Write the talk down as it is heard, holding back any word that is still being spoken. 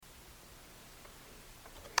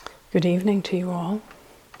Good evening to you all.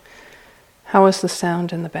 How is the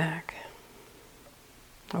sound in the back?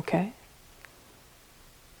 Okay?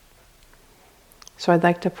 So I'd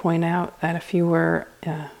like to point out that if you were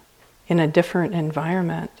in a different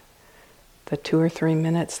environment, the 2 or 3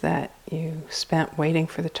 minutes that you spent waiting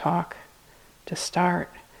for the talk to start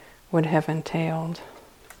would have entailed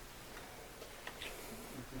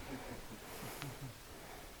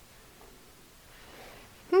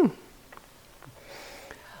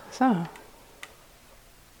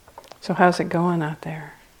So how's it going out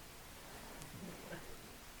there?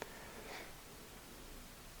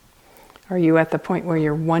 Are you at the point where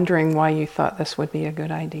you're wondering why you thought this would be a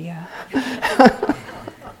good idea?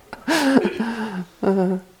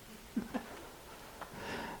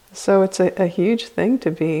 So it's a huge thing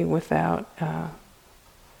to be without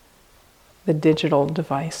the digital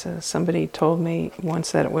devices. Somebody told me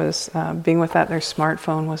once that it was being without their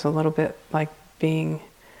smartphone was a little bit like being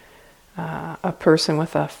a person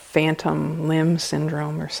with a phantom limb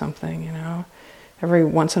syndrome or something, you know. Every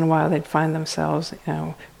once in a while they'd find themselves, you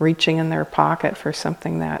know, reaching in their pocket for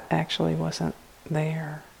something that actually wasn't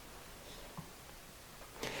there.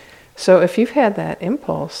 So if you've had that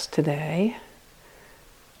impulse today,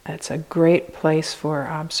 it's a great place for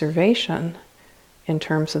observation in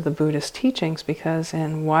terms of the Buddhist teachings, because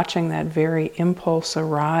in watching that very impulse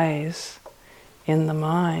arise in the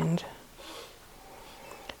mind,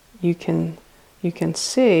 you can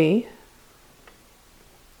see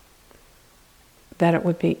that it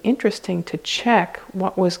would be interesting to check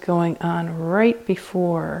what was going on right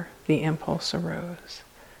before the impulse arose.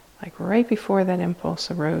 Like right before that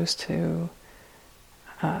impulse arose to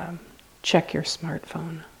check your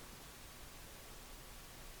smartphone.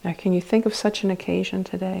 Now, can you think of such an occasion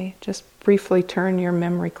today? Just briefly turn your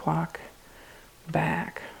memory clock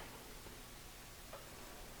back.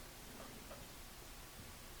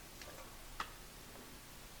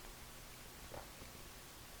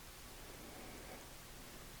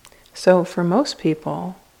 So for most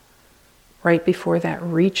people, right before that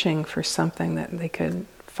reaching for something that they could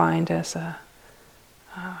find as a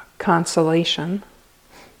consolation,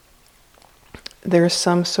 there's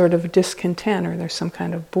some sort of discontent, or there's some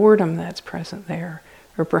kind of boredom that's present there,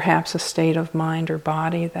 or perhaps a state of mind or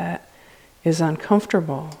body that is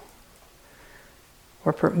uncomfortable,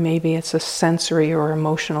 or maybe it's a sensory or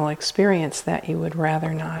emotional experience that you would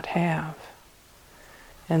rather not have.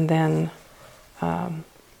 And then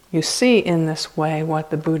you see in this way what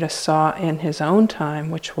the Buddha saw in his own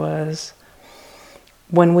time, which was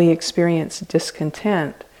when we experience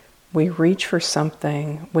discontent, we reach for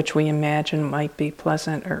something which we imagine might be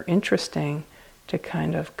pleasant or interesting to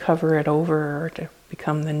kind of cover it over, or to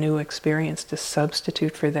become the new experience, to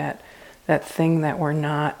substitute for that thing that we're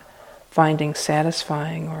not finding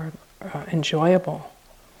satisfying or enjoyable.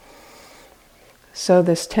 So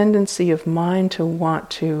this tendency of mind to want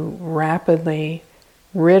to rapidly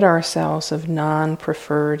rid ourselves of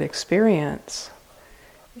non-preferred experience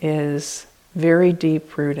is very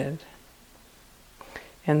deep-rooted.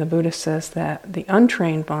 And the Buddha says that the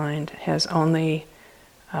untrained mind has only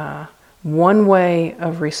one way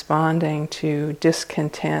of responding to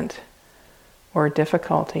discontent or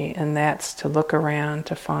difficulty, and that's to look around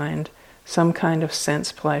to find some kind of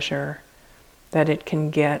sense pleasure that it can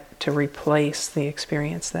get to replace the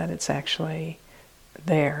experience that it's actually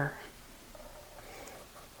there.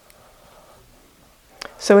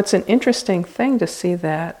 So it's an interesting thing to see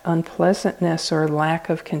that unpleasantness or lack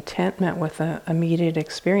of contentment with an immediate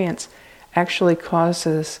experience actually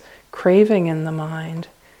causes craving in the mind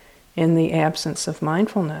in the absence of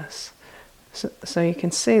mindfulness. So you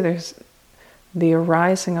can see there's the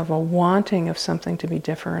arising of a wanting of something to be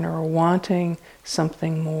different, or a wanting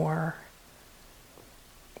something more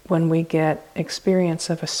when we get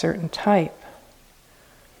experience of a certain type.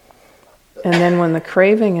 And then when the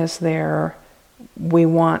craving is there, we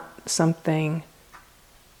want something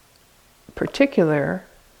particular,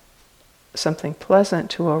 something pleasant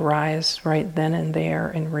to arise right then and there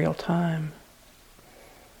in real time.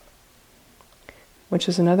 Which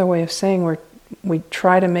is another way of saying we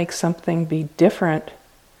try to make something be different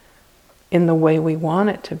in the way we want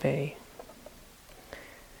it to be.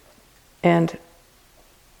 And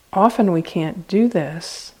often we can't do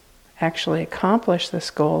this, actually accomplish this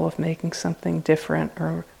goal of making something different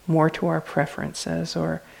or more to our preferences,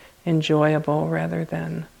 or enjoyable rather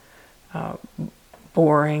than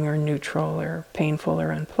boring or neutral or painful or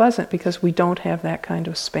unpleasant, because we don't have that kind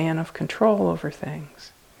of span of control over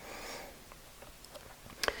things.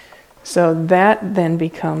 So that then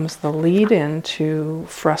becomes the lead-in to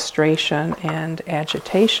frustration and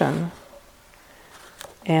agitation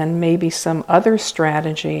and maybe some other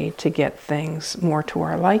strategy to get things more to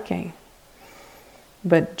our liking.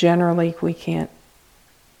 But generally, we can't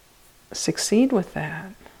succeed with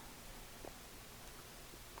that.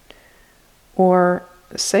 Or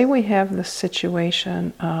say we have the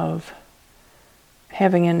situation of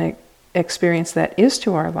having an experience that is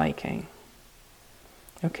to our liking.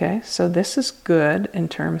 Okay, so this is good in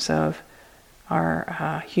terms of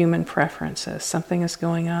our human preferences. Something is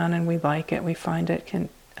going on and we like it, we find it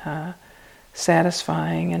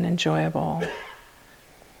satisfying and enjoyable.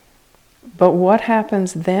 But what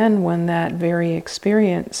happens then when that very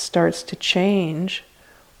experience starts to change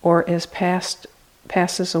or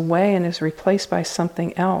passes away and is replaced by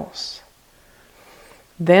something else?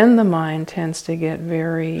 Then the mind tends to get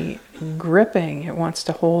very gripping. It wants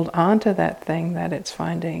to hold on to that thing that it's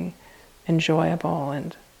finding enjoyable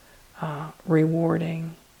and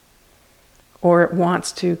rewarding. Or it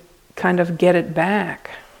wants to kind of get it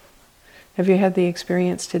back. Have you had the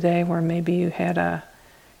experience today where maybe you had a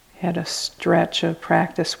stretch of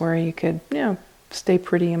practice where you could, stay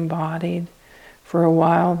pretty embodied for a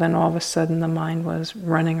while, then all of a sudden the mind was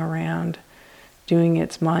running around doing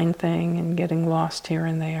its mind thing and getting lost here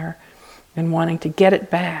and there and wanting to get it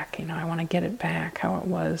back. I want to get it back how it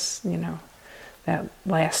was, that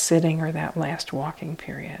last sitting or that last walking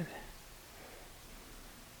period.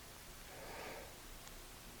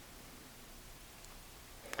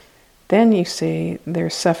 Then you see they're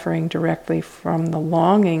suffering directly from the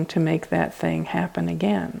longing to make that thing happen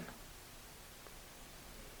again.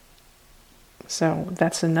 So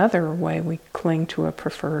that's another way we cling to a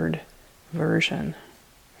preferred version.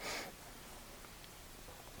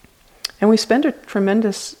 And we spend a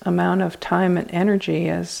tremendous amount of time and energy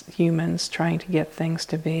as humans trying to get things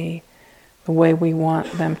to be the way we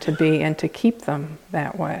want them to be and to keep them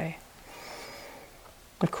that way.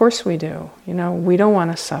 Of course we do. We don't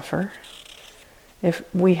want to suffer. If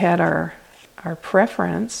we had our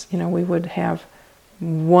preference, we would have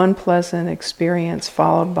one pleasant experience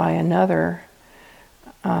followed by another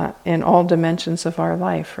in all dimensions of our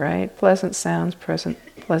life, right? Pleasant sounds,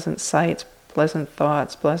 pleasant sights, pleasant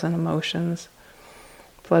thoughts, pleasant emotions,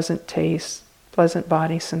 pleasant tastes, pleasant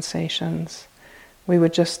body sensations. We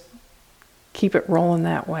would just keep it rolling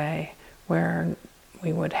that way, where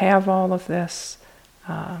we would have all of this,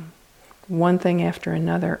 one thing after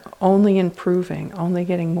another, only improving, only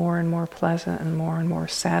getting more and more pleasant and more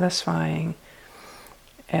satisfying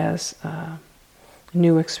as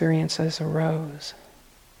new experiences arose.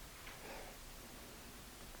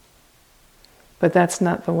 But that's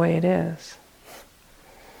not the way it is.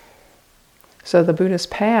 So the Buddha's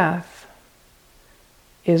path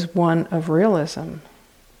is one of realism.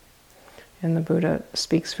 And the Buddha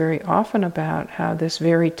speaks very often about how this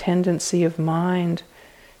very tendency of mind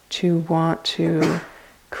to want to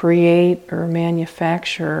create or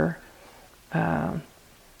manufacture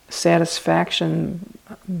satisfaction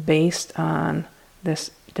based on this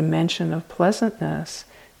dimension of pleasantness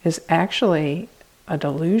is actually a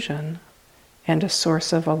delusion and a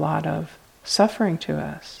source of a lot of suffering to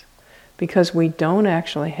us, because we don't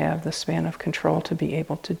actually have the span of control to be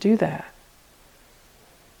able to do that.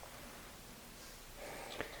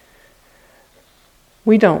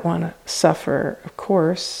 We don't want to suffer, of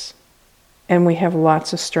course, and we have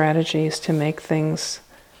lots of strategies to make things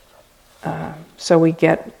so we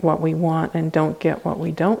get what we want and don't get what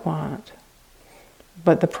we don't want.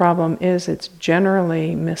 But the problem is it's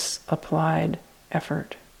generally misapplied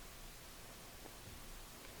effort.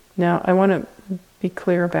 Now, I want to be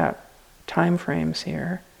clear about time frames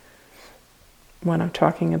here when I'm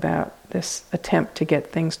talking about this attempt to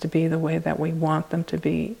get things to be the way that we want them to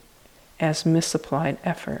be as misapplied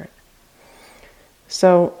effort.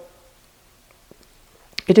 So,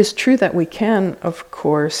 it is true that we can, of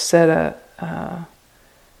course, set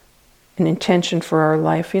an intention for our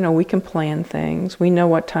life. We can plan things. We know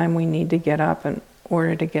what time we need to get up in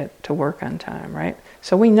order to get to work on time, right?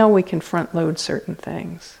 So we know we can front load certain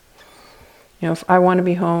things. If I want to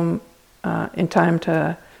be home in time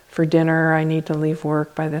for dinner, I need to leave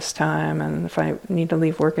work by this time. And if I need to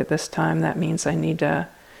leave work at this time, that means I need to,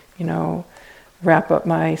 wrap up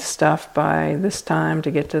my stuff by this time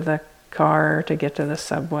to get to the car, to get to the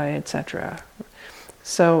subway, etc.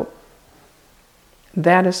 So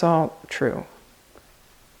that is all true.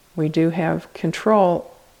 We do have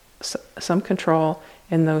control, some control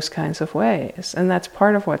in those kinds of ways. And that's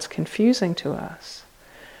part of what's confusing to us.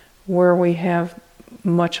 Where we have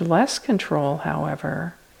much less control,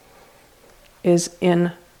 however, is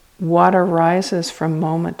in what arises from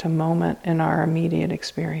moment to moment in our immediate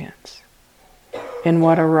experience. In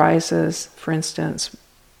what arises, for instance,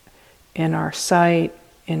 in our sight,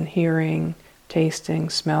 in hearing, tasting,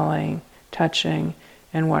 smelling, touching,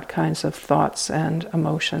 and what kinds of thoughts and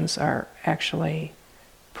emotions are actually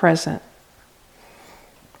present.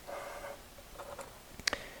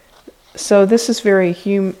 So this is very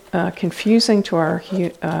confusing to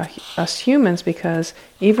us humans, because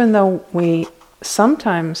even though we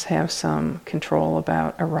sometimes have some control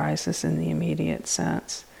about arises in the immediate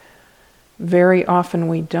sense, very often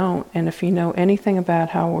we don't. And if you know anything about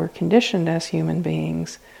how we're conditioned as human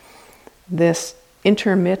beings, this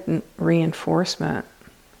intermittent reinforcement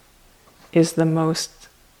is the most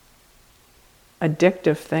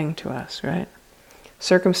addictive thing to us, right?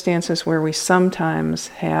 Circumstances where we sometimes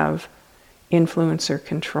have influence or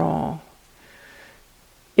control.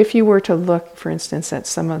 If you were to look, for instance, at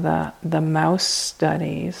some of the mouse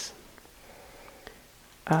studies,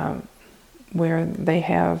 where they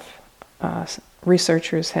have,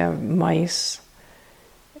 researchers have mice,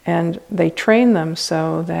 and they train them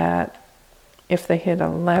so that if they hit a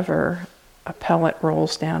lever, a pellet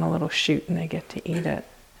rolls down a little chute and they get to eat it.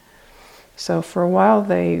 So for a while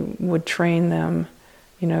they would train them,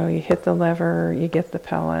 you hit the lever, you get the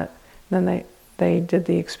pellet. Then they did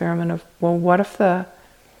the experiment of, well, what if the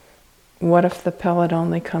pellet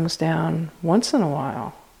only comes down once in a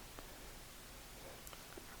while?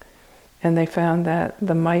 And they found that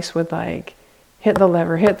the mice would hit the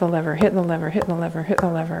lever, hit the lever, hit the lever, hit the lever, hit the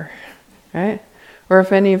lever, right? Or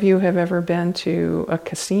if any of you have ever been to a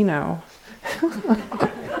casino,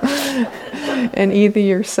 and either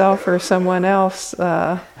yourself or someone else,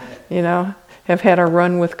 have had a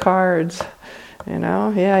run with cards. You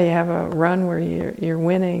have a run where you're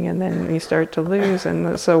winning and then you start to lose.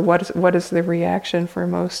 And so what is the reaction for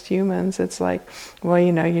most humans? It's like, well,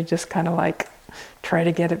 you just kind of try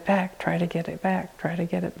to get it back, try to get it back, try to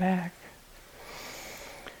get it back.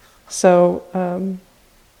 So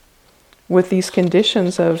with these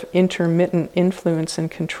conditions of intermittent influence and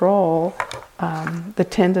control, the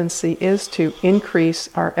tendency is to increase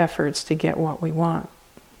our efforts to get what we want.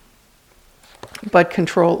 But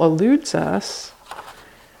control eludes us,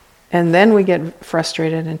 and then we get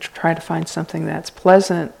frustrated and try to find something that's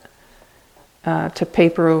pleasant to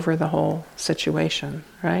paper over the whole situation,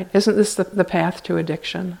 right? Isn't this the path to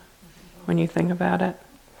addiction when you think about it?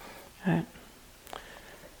 Right.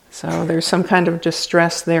 So there's some kind of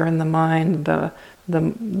distress there in the mind. The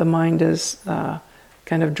mind is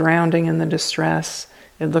kind of drowning in the distress.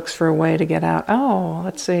 It looks for a way to get out. Oh,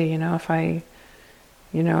 let's see, if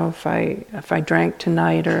I drank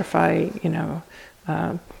tonight, or if I,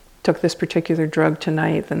 took this particular drug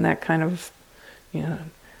tonight, then that kind of,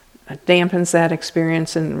 dampens that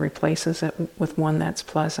experience and replaces it with one that's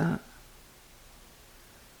pleasant.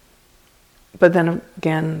 But then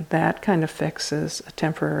again, that kind of fix is a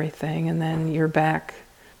temporary thing, and then you're back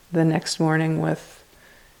the next morning with,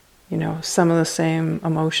 some of the same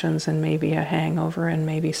emotions and maybe a hangover and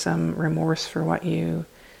maybe some remorse for what you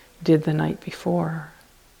did the night before.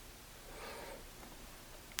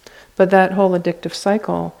 But that whole addictive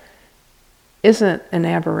cycle isn't an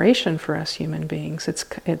aberration for us human beings. It's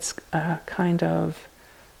a kind of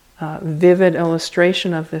vivid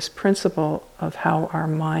illustration of this principle of how our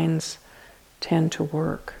minds tend to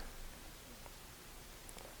work.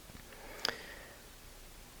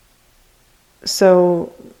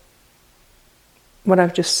 So what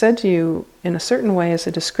I've just said to you in a certain way is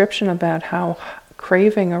a description about how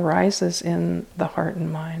craving arises in the heart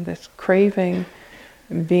and mind. This craving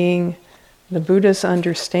being the Buddha's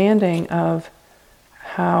understanding of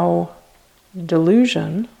how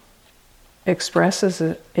delusion expresses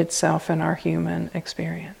itself in our human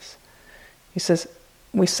experience. He says,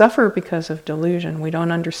 we suffer because of delusion. We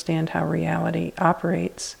don't understand how reality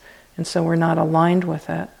operates, and so we're not aligned with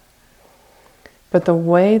it. But the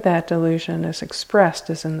way that delusion is expressed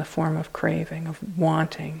is in the form of craving, of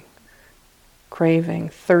wanting. Craving,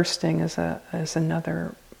 thirsting is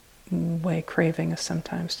another way craving is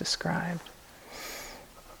sometimes described.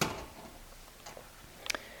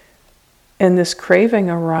 And this craving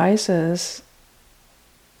arises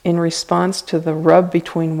in response to the rub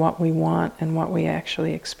between what we want and what we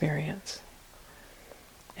actually experience.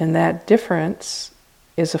 And that difference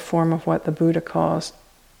is a form of what the Buddha calls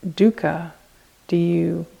dukkha,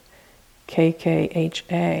 D-U-K-K-H-A,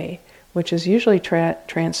 which is usually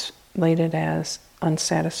translated as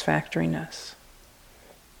unsatisfactoriness.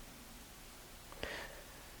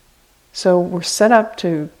 So we're set up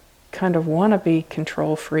to kind of want to be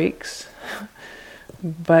control freaks,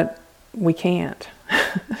 but we can't.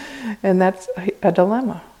 And that's a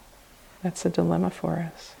dilemma. That's a dilemma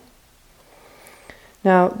for us.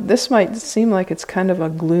 Now, this might seem like it's kind of a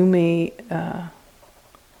gloomy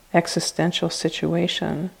existential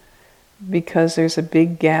situation because there's a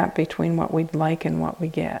big gap between what we'd like and what we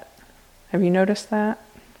get. Have you noticed that?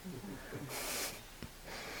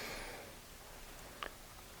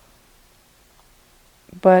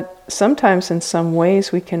 But sometimes in some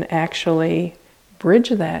ways we can actually bridge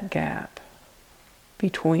that gap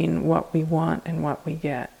between what we want and what we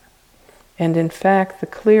get. And in fact, the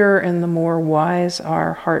clearer and the more wise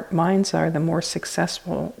our heart minds are, the more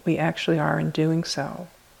successful we actually are in doing so.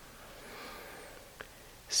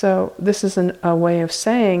 So this is a way of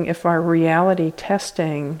saying if our reality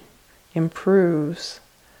testing improves,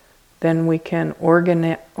 then we can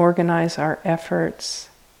organize our efforts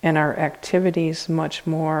and our activities much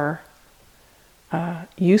more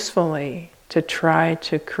usefully to try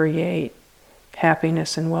to create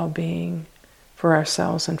happiness and well-being for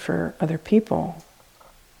ourselves and for other people.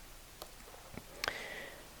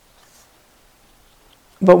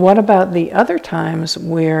 But what about the other times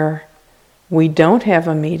where we don't have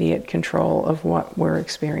immediate control of what we're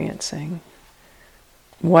experiencing?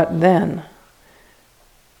 What then?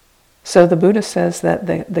 So the Buddha says that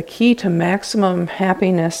the key to maximum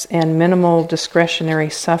happiness and minimal discretionary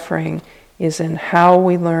suffering is in how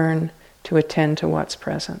we learn to attend to what's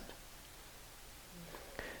present.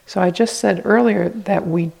 So I just said earlier that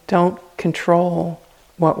we don't control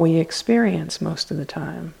what we experience most of the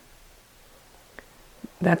time.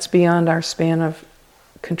 That's beyond our span of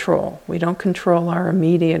control. We don't control our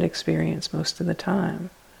immediate experience most of the time.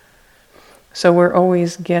 So we're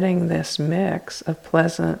always getting this mix of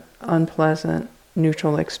pleasant, unpleasant,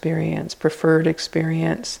 neutral experience, preferred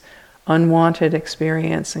experience, unwanted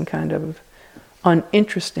experience, and kind of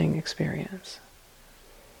uninteresting experience.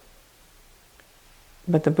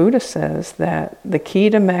 But the Buddha says that the key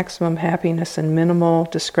to maximum happiness and minimal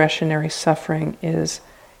discretionary suffering is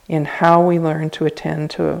in how we learn to attend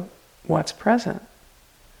to what's present.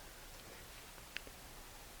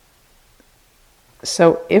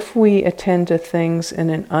 So if we attend to things in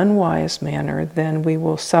an unwise manner, then we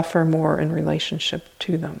will suffer more in relationship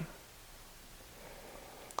to them.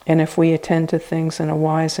 And if we attend to things in a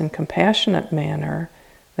wise and compassionate manner,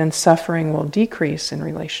 then suffering will decrease in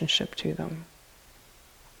relationship to them.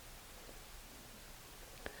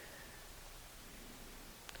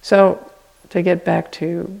 So, to get back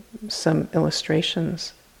to some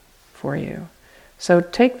illustrations for you. So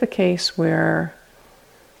take the case where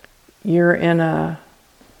you're in a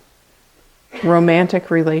romantic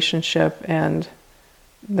relationship and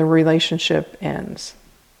the relationship ends.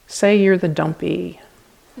 Say you're the dumpy.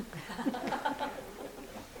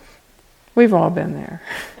 We've all been there.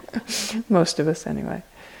 Most of us anyway.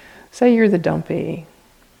 Say you're the dumpy.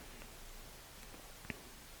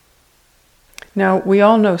 Now, we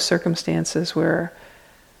all know circumstances where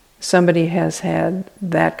somebody has had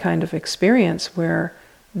that kind of experience where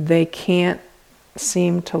they can't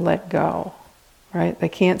seem to let go, right? They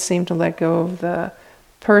can't seem to let go of the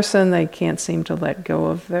person, they can't seem to let go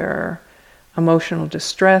of their emotional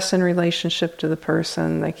distress in relationship to the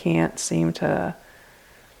person, they can't seem to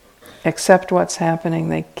accept what's happening,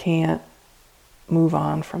 they can't move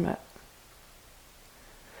on from it.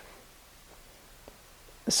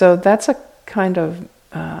 So that's a kind of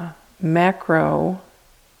macro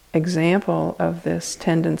example of this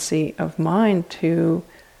tendency of mind to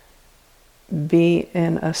be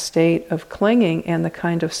in a state of clinging and the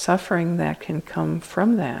kind of suffering that can come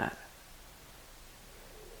from that.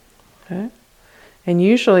 Okay? And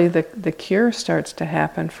usually the cure starts to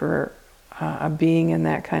happen for a being in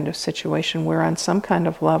that kind of situation where on some kind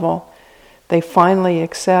of level they finally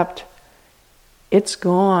accept it's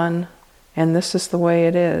gone and this is the way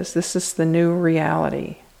it is. This is the new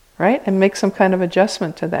reality, right? And make some kind of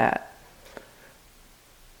adjustment to that,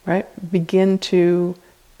 right? Begin to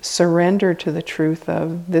surrender to the truth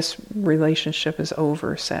of this relationship is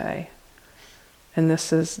over, say. And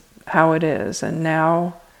this is how it is. And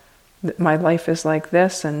now my life is like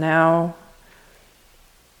this, and now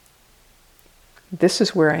this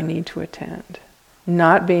is where I need to attend.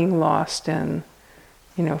 Not being lost in,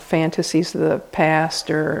 fantasies of the past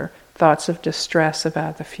or thoughts of distress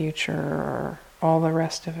about the future or all the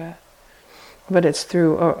rest of it. But it's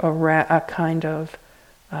through a kind of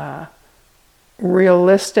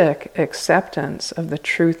realistic acceptance of the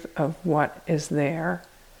truth of what is there,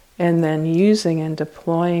 and then using and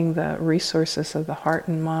deploying the resources of the heart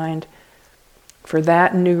and mind for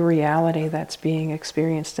that new reality that's being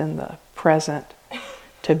experienced in the present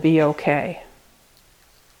to be okay.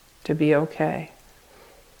 To be okay.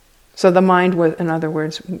 So the mind, in other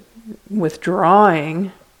words,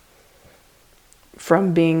 withdrawing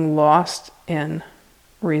from being lost in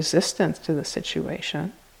resistance to the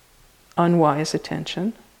situation, unwise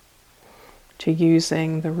attention, to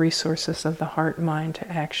using the resources of the heart mind to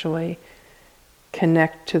actually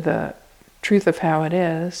connect to the truth of how it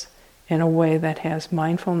is in a way that has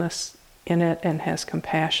mindfulness in it and has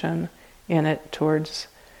compassion in it towards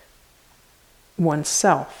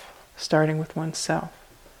oneself, starting with oneself,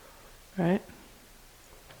 right?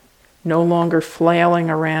 No longer flailing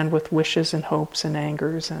around with wishes and hopes and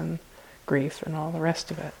angers and grief and all the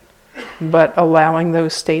rest of it, but allowing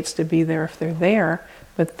those states to be there if they're there,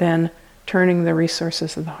 but then turning the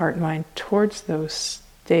resources of the heart and mind towards those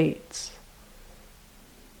states.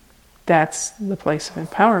 That's the place of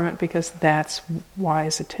empowerment, because that's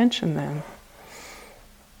wise attention then.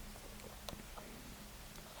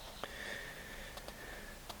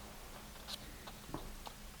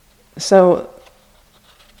 So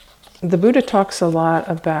the Buddha talks a lot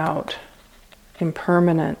about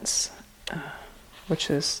impermanence, which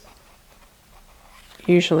is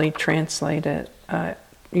usually translated,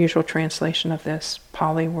 usual translation of this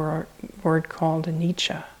Pali word called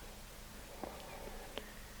anicca.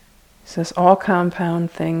 It says, all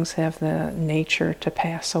compound things have the nature to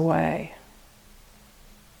pass away.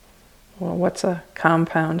 Well, what's a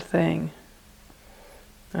compound thing?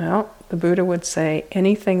 Well, the Buddha would say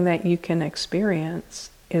anything that you can experience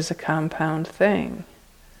is a compound thing.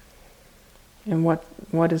 And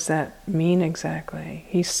what does that mean exactly?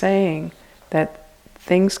 He's saying that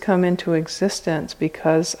things come into existence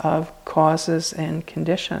because of causes and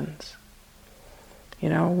conditions. You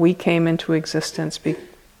know, we came into existence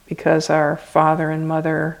because our father and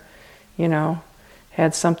mother, you know,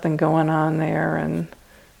 had something going on there, and,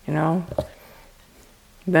 you know,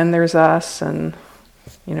 then there's us, and,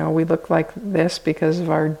 you know, we look like this because of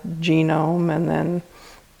our genome, and then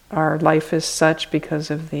our life is such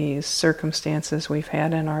because of these circumstances we've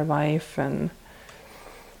had in our life, and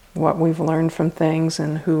what we've learned from things,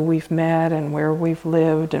 and who we've met, and where we've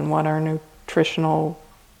lived, and what our nutritional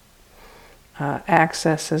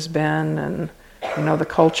access has been, and, you know, the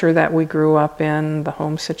culture that we grew up in, the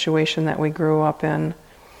home situation that we grew up in.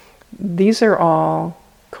 These are all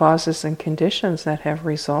causes and conditions that have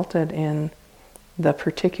resulted in the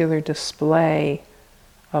particular display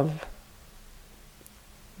of,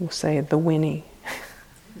 we'll say, the Winnie,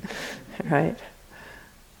 right?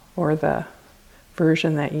 Or the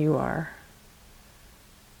version that you are.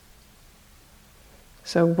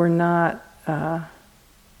 So we're not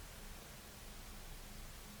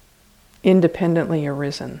independently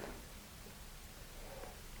arisen.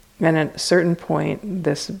 And at a certain point,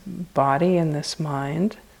 this body and this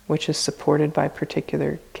mind, which is supported by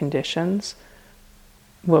particular conditions,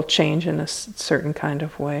 will change in a certain kind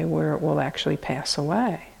of way where it will actually pass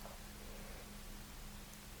away.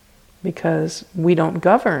 Because we don't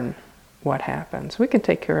govern what happens. We can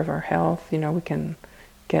take care of our health, you know, we can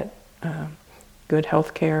get good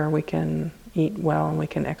health care, we can eat well, and we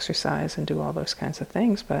can exercise and do all those kinds of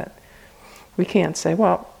things, but we can't say,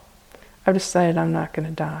 well, I've decided I'm not going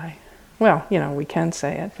to die. Well, you know, we can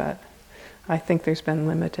say it, but I think there's been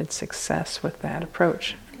limited success with that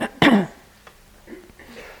approach.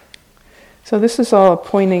 So this is all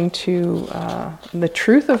pointing to the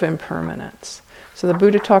truth of impermanence. So the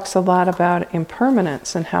Buddha talks a lot about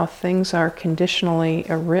impermanence and how things are conditionally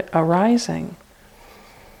arising.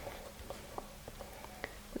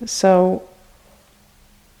 So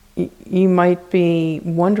you might be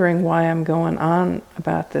wondering why I'm going on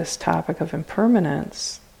about this topic of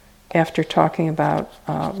impermanence after talking about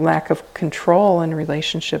lack of control in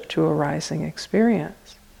relationship to arising experience.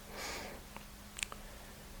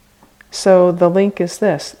 So the link is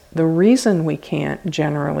this: the reason we can't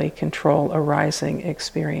generally control arising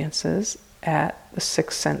experiences at the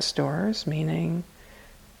 6 sense doors, meaning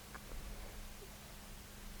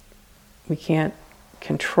we can't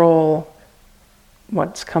control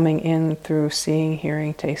what's coming in through seeing,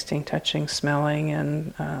 hearing, tasting, touching, smelling,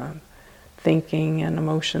 and thinking, and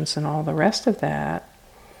emotions, and all the rest of that,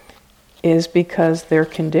 is because they're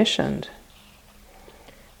conditioned.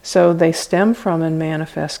 So they stem from and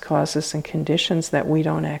manifest causes and conditions that we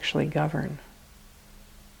don't actually govern.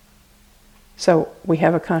 So we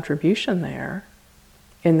have a contribution there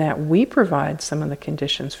in that we provide some of the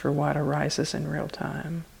conditions for what arises in real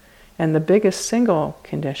time. And the biggest single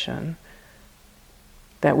condition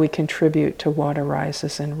that we contribute to what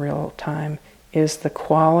arises in real time is the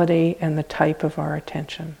quality and the type of our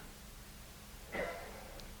attention.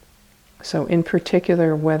 So in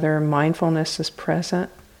particular, whether mindfulness is present,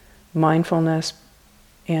 mindfulness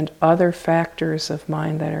and other factors of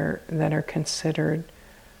mind that are considered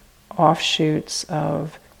offshoots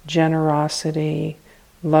of generosity,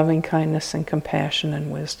 loving kindness and compassion and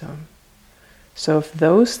wisdom. So if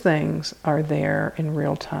those things are there in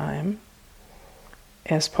real time,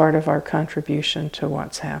 as part of our contribution to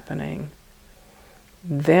what's happening,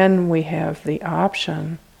 then we have the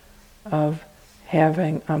option of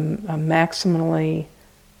having a maximally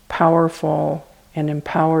powerful and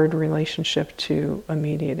empowered relationship to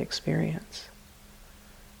immediate experience.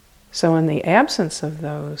 So in the absence of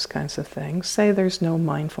those kinds of things, say there's no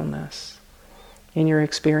mindfulness and you're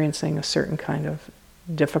experiencing a certain kind of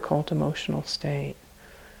difficult emotional state,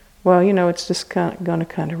 well, it's just going to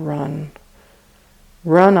kind of run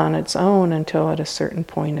on its own until at a certain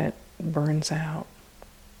point it burns out.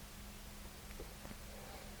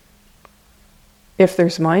 If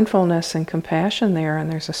there's mindfulness and compassion there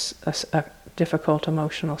and there's a difficult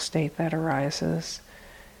emotional state that arises,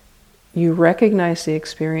 you recognize the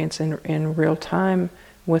experience in real time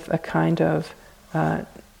with a kind of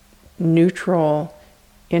neutral,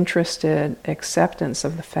 interested acceptance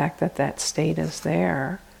of the fact that that state is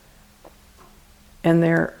there. And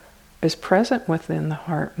there is present within the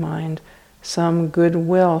heart-mind some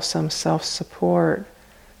goodwill, some self-support,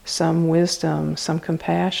 some wisdom, some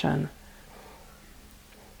compassion.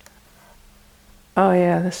 Oh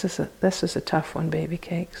yeah, this is a tough one, baby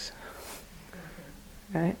cakes.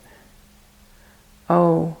 Right?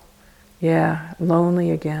 Oh, yeah,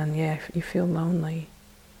 lonely again. Yeah, you feel lonely.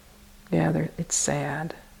 Yeah, it's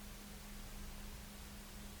sad.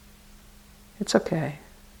 It's okay.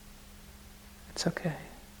 It's okay.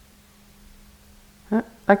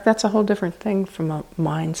 Like that's a whole different thing from a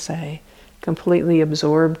mind, say, completely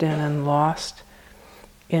absorbed in and lost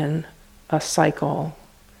in a cycle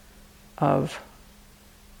of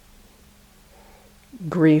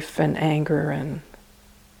grief and anger and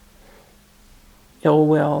ill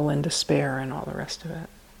will and despair and all the rest of it.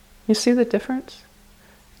 You see the difference?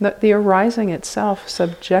 The arising itself,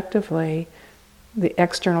 subjectively, the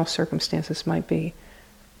external circumstances might be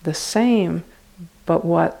the same, but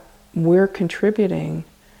what we're contributing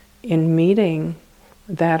in meeting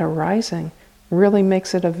that arising really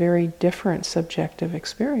makes it a very different subjective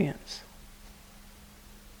experience.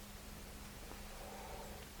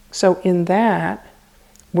 So in that,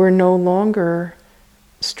 we're no longer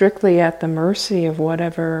strictly at the mercy of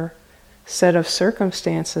whatever set of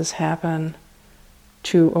circumstances happen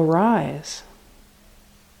to arise,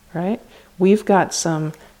 right? We've got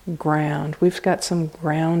some ground, we've got some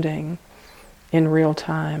grounding in real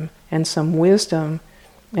time and some wisdom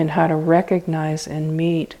in how to recognize and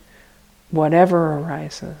meet whatever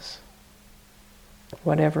arises,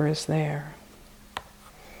 whatever is there.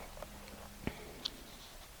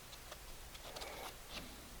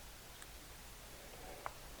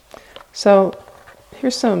 So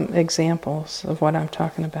here's some examples of what I'm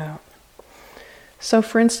talking about. So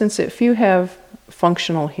for instance, if you have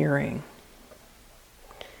functional hearing,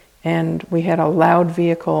 and we had a loud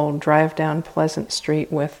vehicle drive down Pleasant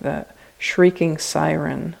Street with a shrieking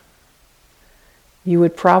siren, you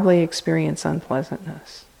would probably experience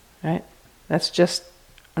unpleasantness, right? That's just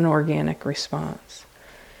an organic response.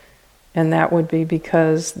 And that would be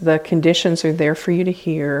because the conditions are there for you to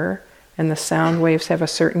hear, and the sound waves have a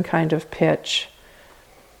certain kind of pitch.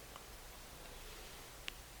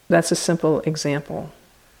 That's a simple example.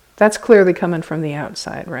 That's clearly coming from the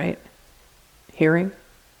outside, right? Hearing?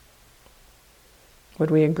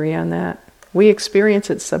 Would we agree on that? We experience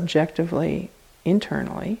it subjectively,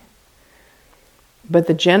 internally, but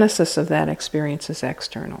the genesis of that experience is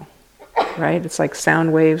external, right? It's like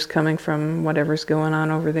sound waves coming from whatever's going on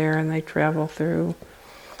over there, and they travel through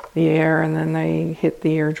the air, and then they hit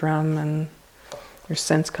the eardrum, and there's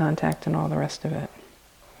sense contact and all the rest of it.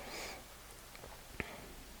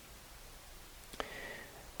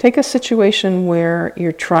 Take a situation where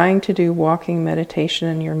you're trying to do walking meditation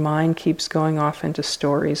and your mind keeps going off into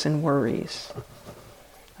stories and worries.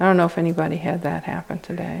 I don't know if anybody had that happen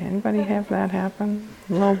today. Anybody have that happen?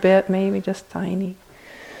 A little bit, maybe, just tiny.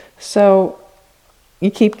 So you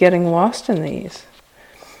keep getting lost in these.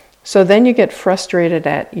 So then you get frustrated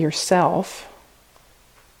at yourself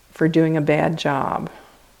for doing a bad job.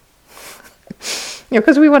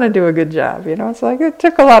 Because we want to do a good job, It's like, it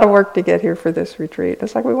took a lot of work to get here for this retreat.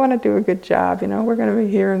 It's like, we want to do a good job, We're going to be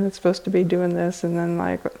here and it's supposed to be doing this, and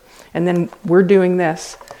then we're doing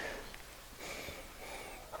this.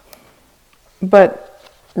 But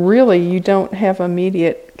really, you don't have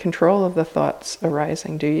immediate control of the thoughts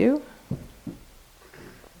arising, do you?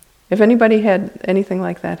 If anybody had anything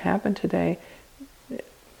like that happen today,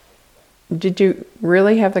 did you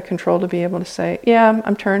really have the control to be able to say, yeah,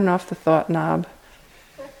 I'm turning off the thought knob,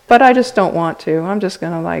 but I just don't want to. I'm just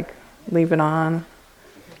going to leave it on.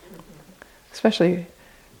 Especially,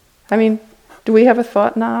 do we have a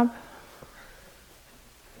thought knob?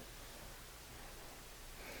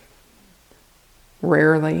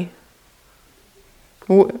 rarely.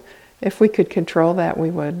 If we could control that, we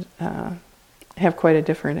would have quite a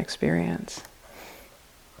different experience.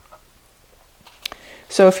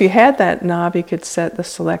 So if you had that knob, you could set the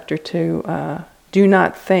selector to do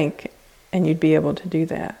not think, and you'd be able to do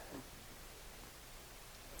that.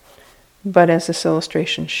 But as this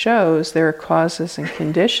illustration shows, there are causes and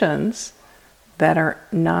conditions that are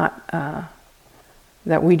not,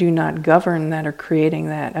 that we do not govern, that are creating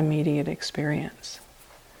that immediate experience.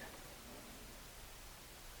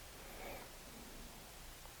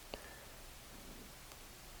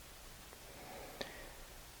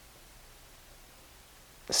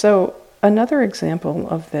 So another example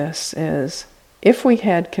of this is, if we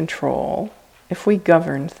had control, if we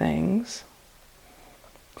governed things,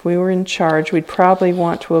 if we were in charge, we'd probably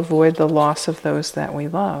want to avoid the loss of those that we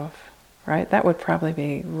love, right? That would probably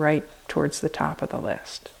be right towards the top of the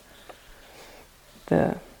list.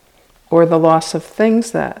 Or the loss of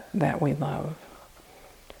things that we love.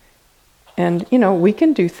 And, we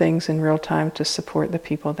can do things in real time to support the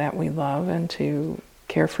people that we love and to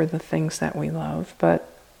care for the things that we love, but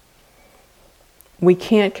we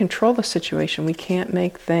can't control the situation. We can't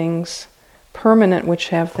make things permanent which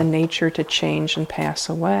have the nature to change and pass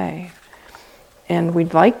away. And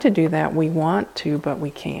we'd like to do that, we want to, but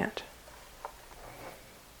we can't.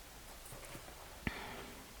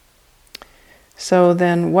 So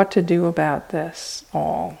then what to do about this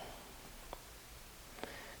all?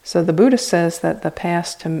 So the Buddha says that the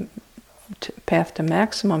path to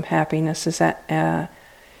maximum happiness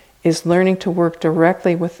is learning to work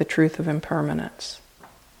directly with the truth of impermanence.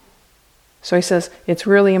 So he says it's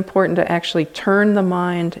really important to actually turn the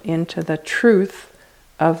mind into the truth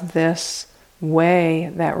of this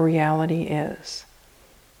way that reality is.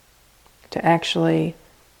 To actually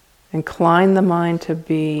incline the mind to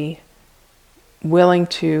be willing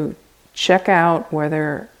to check out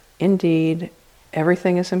whether indeed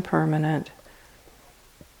everything is impermanent,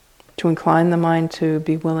 to incline the mind to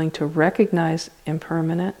be willing to recognize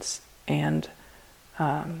impermanence and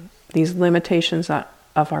these limitations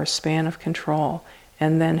of our span of control,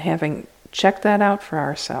 and then having checked that out for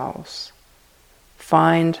ourselves,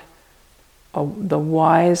 find the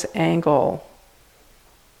wise angle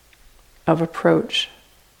of approach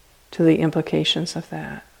to the implications of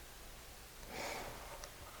that.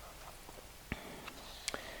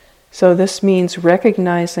 So this means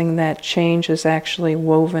recognizing that change is actually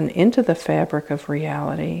woven into the fabric of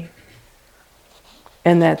reality,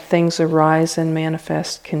 and that things arise and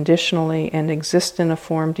manifest conditionally and exist in a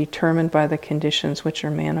form determined by the conditions which are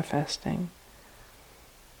manifesting.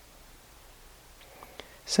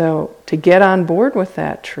 So to get on board with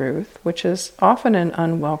that truth, which is often an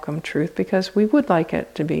unwelcome truth because we would like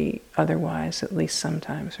it to be otherwise, at least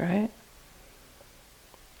sometimes, right?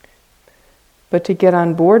 But to get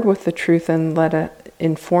on board with the truth and let it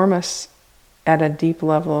inform us at a deep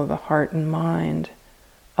level of the heart and mind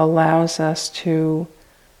allows us to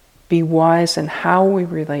be wise in how we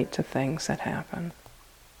relate to things that happen.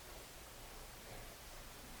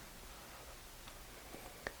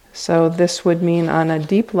 So this would mean on a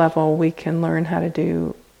deep level we can learn how to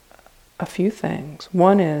do a few things.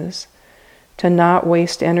 One is to not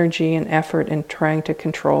waste energy and effort in trying to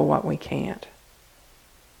control what we can't.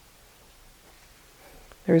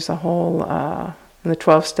 There's a whole, in the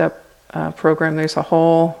 12-step program, there's a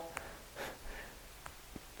whole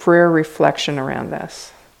prayer reflection around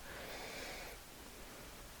this.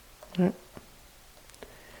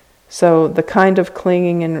 So the kind of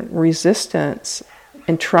clinging and resistance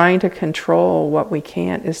in trying to control what we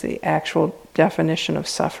can't is the actual definition of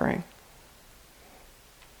suffering.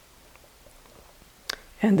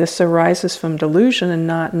 And this arises from delusion and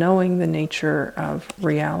not knowing the nature of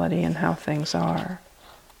reality and how things are.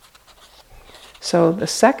 So the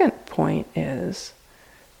second point is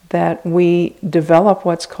that we develop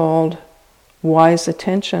what's called wise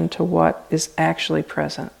attention to what is actually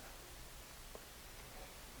present.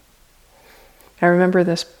 I remember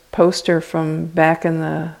this poster from back in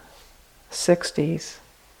the 60s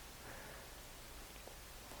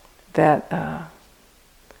that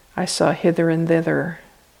I saw hither and thither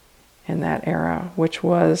in that era, which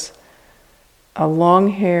was a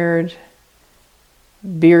long-haired,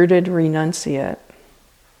 bearded renunciate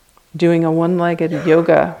doing a one-legged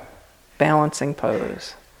yoga balancing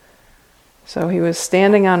pose. So he was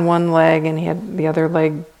standing on one leg and he had the other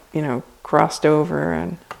leg, crossed over,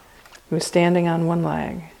 and he was standing on one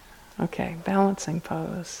leg. Okay, balancing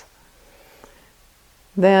pose.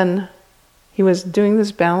 Then he was doing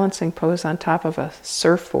this balancing pose on top of a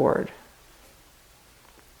surfboard.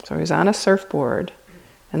 So he was on a surfboard,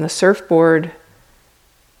 and the surfboard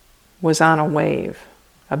was on a wave,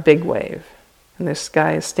 a big wave. And this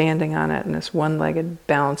guy is standing on it in this one-legged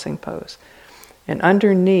balancing pose. And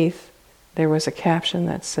underneath, there was a caption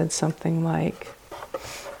that said something like,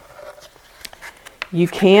 "You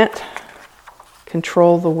can't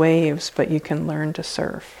control the waves, but you can learn to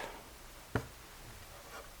surf."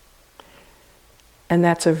 And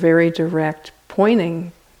that's a very direct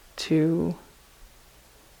pointing to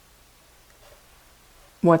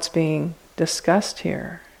what's being discussed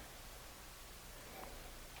here.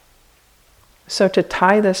 So to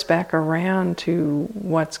tie this back around to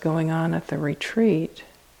what's going on at the retreat,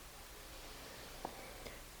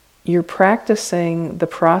 you're practicing the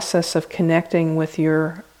process of connecting with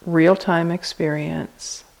your real-time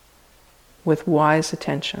experience with wise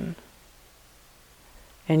attention.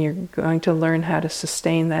 And you're going to learn how to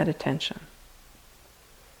sustain that attention.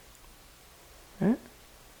 Right?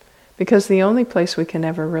 Because the only place we can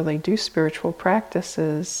ever really do spiritual practice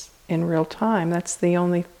is in real time. That's the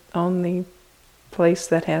only place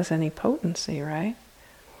that has any potency, right?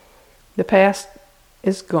 The past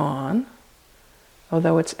is gone,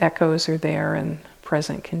 although its echoes are there in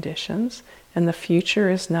present conditions, and the future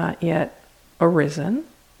is not yet arisen,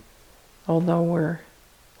 although we're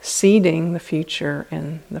seeding the future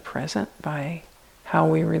in the present by how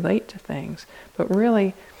we relate to things. But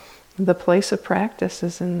really, the place of practice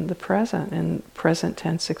is in the present, in present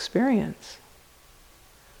tense experience.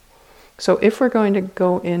 So if we're going to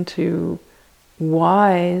go into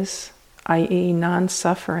wise, i.e.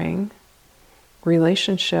 non-suffering,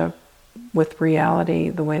 relationship with reality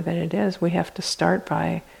the way that it is, we have to start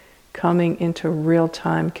by coming into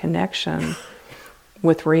real-time connection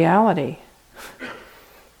with reality.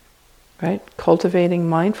 Right? Cultivating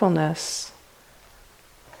mindfulness,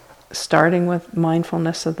 starting with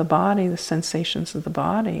mindfulness of the body, the sensations of the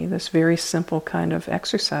body, this very simple kind of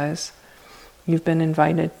exercise you've been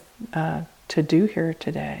invited to do here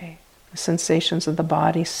today. The sensations of the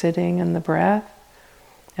body sitting in the breath,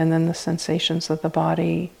 and then the sensations of the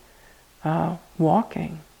body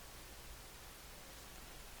walking.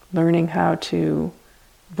 Learning how to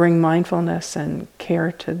bring mindfulness and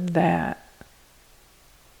care to that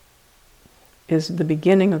is the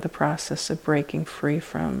beginning of the process of breaking free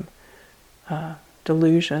from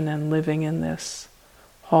delusion and living in this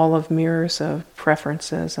hall of mirrors of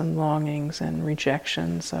preferences and longings and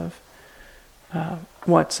rejections of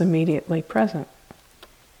what's immediately present.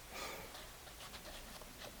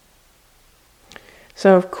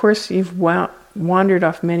 So of course you've wandered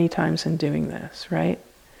off many times in doing this, right?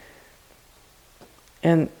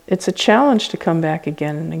 And it's a challenge to come back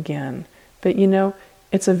again and again. But you know,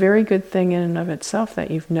 it's a very good thing in and of itself that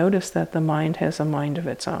you've noticed that the mind has a mind of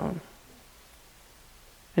its own.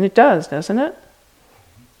 And it does, doesn't it?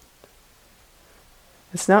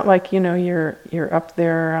 It's not like, you know, you're up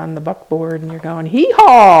there on the buckboard and you're going,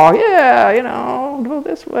 hee-haw, yeah, you know, go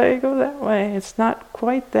this way, go that way. It's not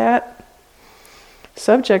quite that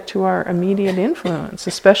subject to our immediate influence,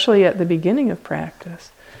 especially at the beginning of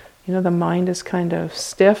practice. You know, the mind is kind of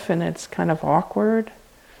stiff and it's kind of awkward.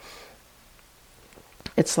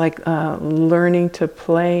 It's like learning to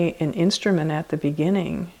play an instrument at the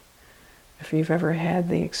beginning. If you've ever had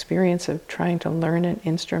the experience of trying to learn an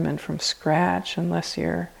instrument from scratch, unless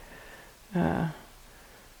you're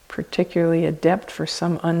particularly adept for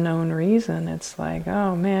some unknown reason, it's like,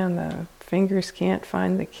 oh man, the fingers can't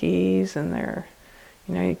find the keys, and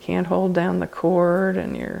you can't hold down the chord,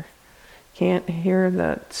 and you can't hear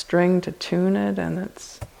the string to tune it, and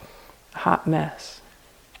it's a hot mess.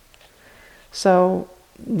 So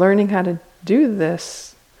learning how to do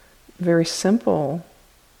this very simple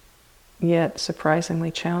yet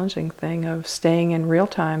surprisingly challenging thing of staying in real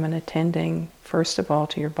time and attending first of all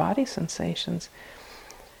to your body sensations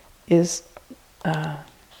is a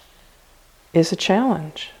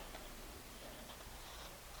challenge.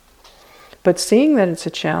 But seeing that it's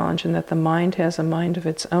a challenge and that the mind has a mind of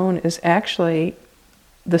its own is actually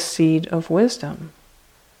the seed of wisdom.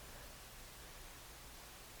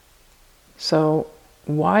 So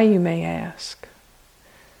why, you may ask?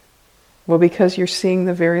 Well, because you're seeing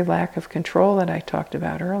the very lack of control that I talked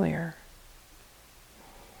about earlier.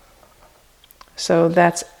 So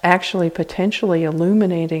that's actually potentially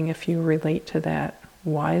illuminating if you relate to that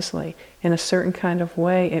wisely. In a certain kind of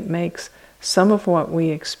way, it makes some of what we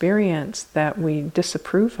experience that we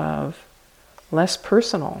disapprove of less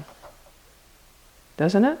personal.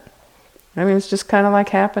 Doesn't it? I mean, it's just kind of like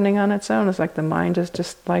happening on its own. It's like the mind is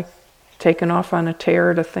just like taken off on a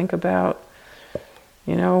tear to think about,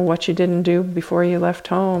 you know, what you didn't do before you left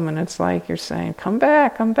home. And it's like you're saying, come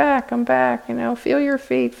back, come back, come back, you know, feel your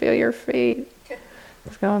feet,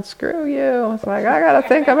 It's going, screw you. It's like, I got to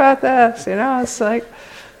think about this. It's like,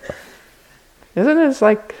 isn't it? It's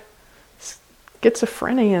like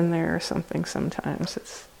schizophrenia in there or something sometimes.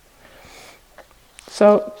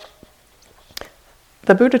 So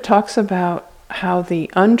the Buddha talks about how the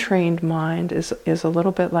untrained mind is a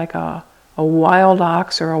little bit like a wild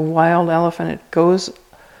ox or a wild elephant. It goes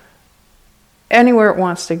anywhere it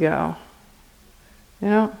wants to go.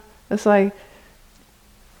 It's like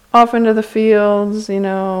off into the fields,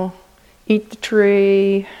 eat the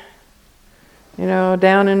tree,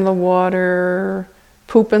 down in the water,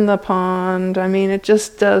 poop in the pond. I mean, it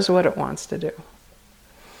just does what it wants to do.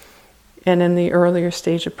 And in the earlier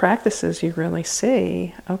stage of practices, you really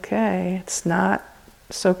see, okay, it's not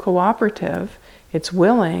so cooperative. It's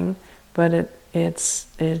willing, but it's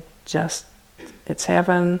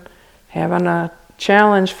having a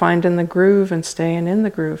challenge, finding the groove and staying in the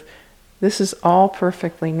groove. This is all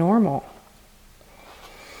perfectly normal.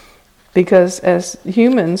 Because as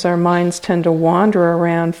humans, our minds tend to wander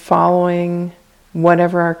around following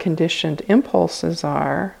whatever our conditioned impulses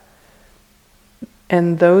are,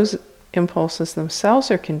 and those impulses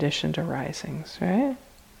themselves are conditioned arisings, right?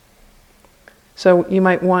 So you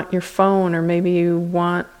might want your phone, or maybe you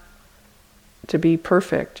want to be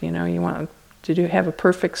perfect, you want to have a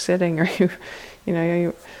perfect sitting, or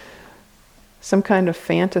you some kind of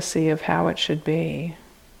fantasy of how it should be.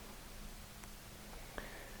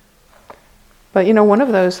 But one of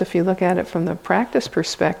those, if you look at it from the practice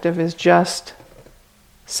perspective, is just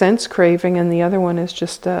sense craving, and the other one is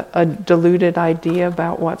just a diluted idea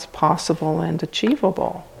about what's possible and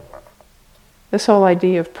achievable. This whole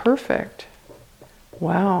idea of perfect,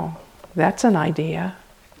 wow, that's an idea.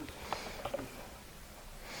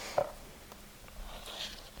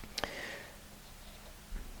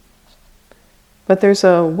 But there's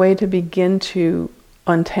a way to begin to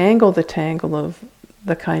untangle the tangle of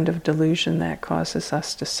the kind of delusion that causes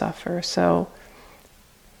us to suffer. So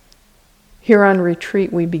here on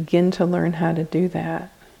retreat, we begin to learn how to do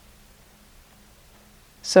that.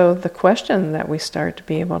 So the question that we start to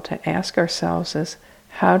be able to ask ourselves is,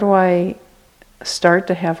 how do I start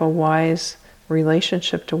to have a wise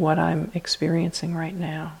relationship to what I'm experiencing right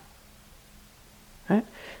now? Right?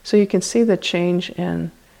 So you can see the change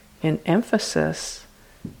in emphasis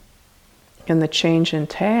and the change in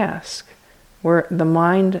task, where the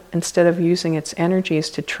mind, instead of using its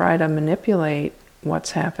energies to try to manipulate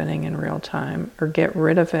what's happening in real time or get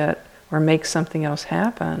rid of it or make something else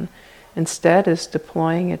happen, instead is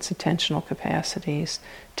deploying its attentional capacities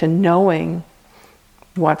to knowing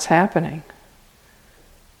what's happening,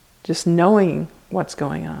 just knowing what's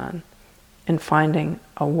going on and finding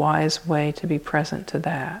a wise way to be present to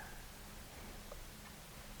that.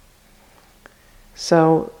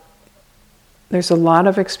 So there's a lot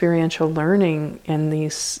of experiential learning in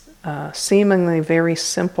these seemingly very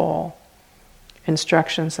simple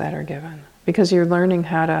instructions that are given, because you're learning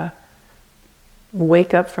how to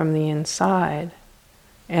wake up from the inside,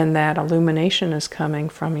 and that illumination is coming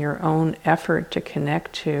from your own effort to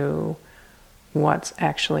connect to what's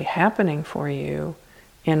actually happening for you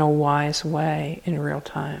in a wise way in real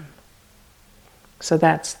time. So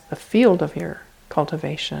that's the field of your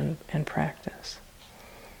cultivation and practice.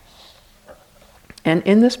 And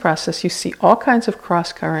in this process, you see all kinds of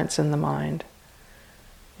cross currents in the mind.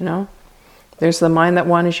 There's the mind that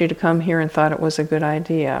wanted you to come here and thought it was a good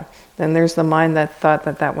idea. Then there's the mind that thought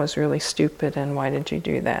that was really stupid and why did you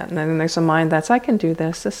do that? And then there's a mind that's, I can do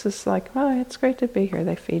this. This is like, oh, it's great to be here.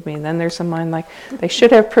 They feed me. And then there's a mind like, they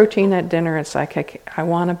should have protein at dinner. It's like, I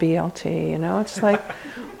want a BLT. It's like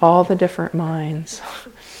all the different minds.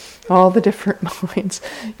 All the different minds.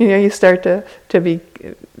 You start to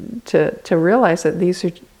realize that these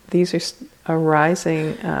are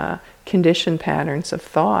arising conditioned patterns of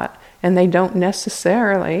thought, and they don't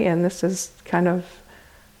necessarily. And this is kind of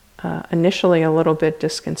initially a little bit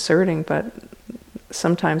disconcerting, but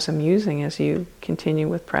sometimes amusing as you continue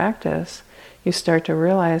with practice. You start to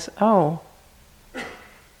realize, oh,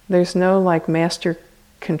 there's no like master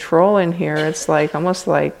control in here. It's like almost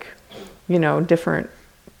like different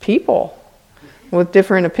people with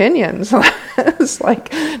different opinions. It's like,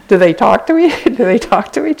 do they talk to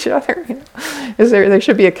each other? There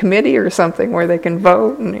should be a committee or something where they can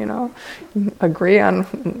vote and agree on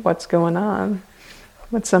what's going on.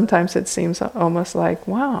 But sometimes it seems almost like,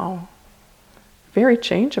 wow, very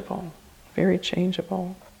changeable, very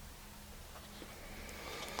changeable.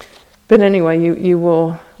 But anyway, you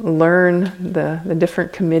will learn the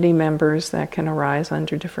different committee members that can arise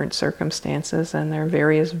under different circumstances, and their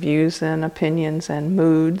various views and opinions and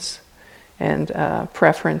moods and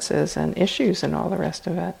preferences and issues and all the rest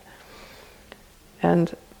of it.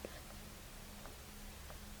 And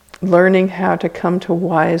learning how to come to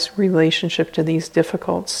wise relationship to these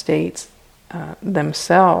difficult states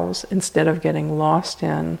themselves, instead of getting lost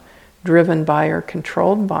in, driven by, or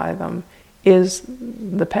controlled by them, is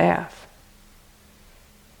the path.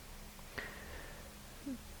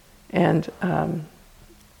 And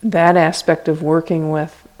that aspect of working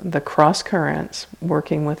with the cross currents,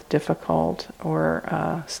 working with difficult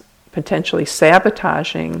or potentially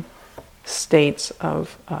sabotaging states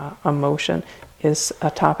of emotion, is a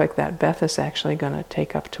topic that Beth is actually going to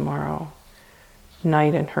take up tomorrow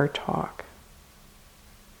night in her talk.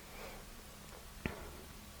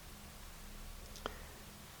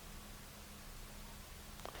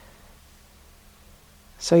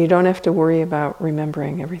 So you don't have to worry about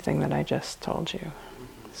remembering everything that I just told you.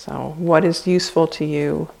 So what is useful to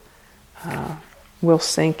you will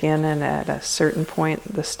sink in, and at a certain point,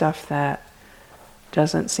 the stuff that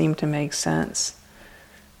doesn't seem to make sense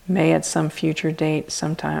may at some future date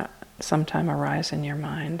sometime arise in your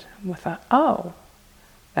mind with a, oh,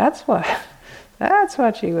 that's what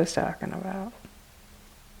she was talking about.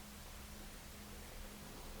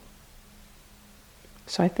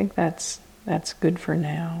 So I think that's good for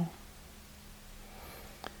now.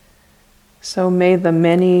 So may the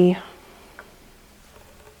many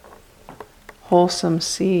wholesome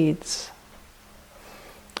seeds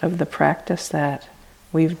of the practice that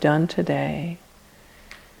we've done today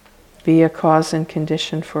be a cause and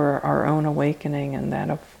condition for our own awakening and that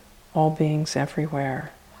of all beings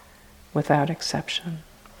everywhere, without exception.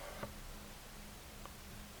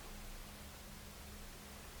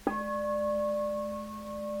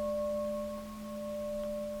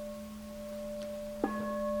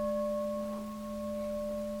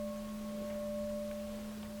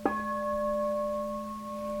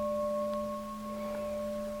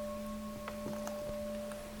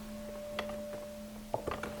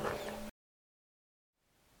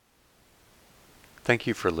 Thank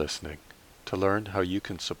you for listening. To learn how you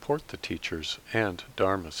can support the teachers and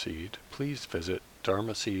Dharma Seed, please visit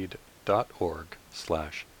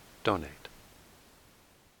dharmaseed.org/donate.